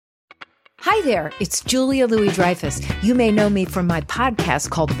Hi there, it's Julia Louis-Dreyfus. You may know me from my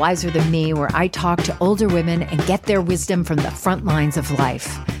podcast called Wiser Than Me, where I talk to older women and get their wisdom from the front lines of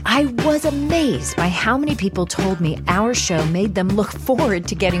life. I was amazed by how many people told me our show made them look forward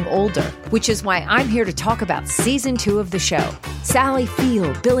to getting older, which is why I'm here to talk about season 2 of the show. Sally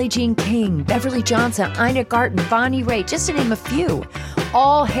Field, Billie Jean King, Beverly Johnson, Ina Garten, Bonnie Raitt, just to name a few.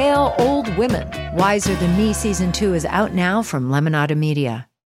 All hail old women. Wiser Than Me season 2 is out now from Lemonada Media.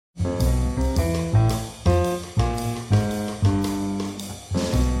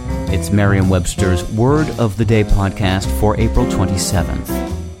 It's Merriam-Webster's Word of the Day podcast for April 27th.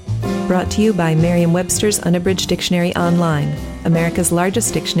 Brought to you by Merriam-Webster's Unabridged Dictionary Online, America's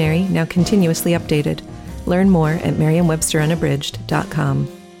largest dictionary, now continuously updated. Learn more at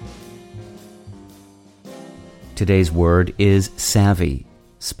merriam-websterunabridged.com. Today's word is savvy,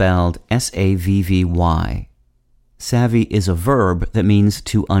 spelled S-A-V-V-Y. Savvy is a verb that means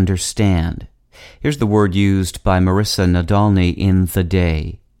to understand. Here's the word used by Marisa Nadolny in The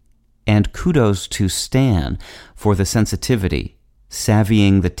Day. And kudos to Stan for the sensitivity.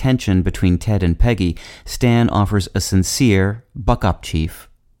 Savvying the tension between Ted and Peggy, Stan offers a sincere buck up, chief.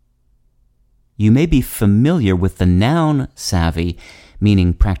 You may be familiar with the noun savvy,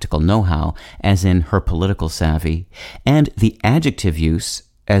 meaning practical know-how, as in her political savvy, and the adjective use,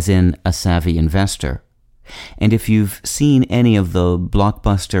 as in a savvy investor. And if you've seen any of the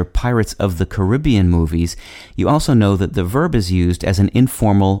blockbuster Pirates of the Caribbean movies, you also know that the verb is used as an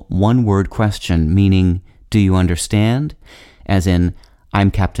informal one-word question, meaning, do you understand? As in,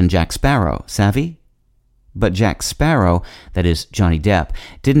 I'm Captain Jack Sparrow, savvy? But Jack Sparrow, that is Johnny Depp,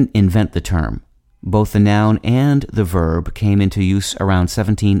 didn't invent the term. Both the noun and the verb came into use around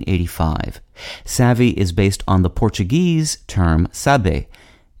 1785. Savvy is based on the Portuguese term sabe,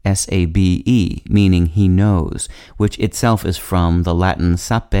 S-A-B-E, meaning he knows, which itself is from the Latin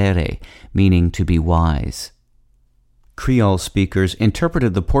sapere, meaning to be wise. Creole speakers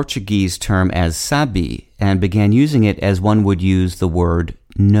interpreted the Portuguese term as sabi and began using it as one would use the word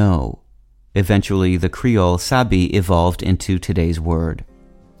know. Eventually, the Creole sabi evolved into today's word.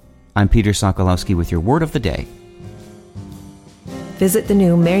 I'm Peter Sokolowski with your Word of the Day. Visit the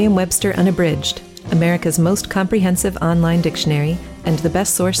new Merriam-Webster Unabridged, America's most comprehensive online dictionary and the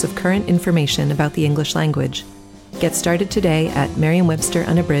best source of current information about the English language. Get started today at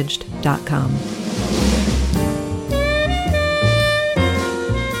merriam-websterunabridged.com.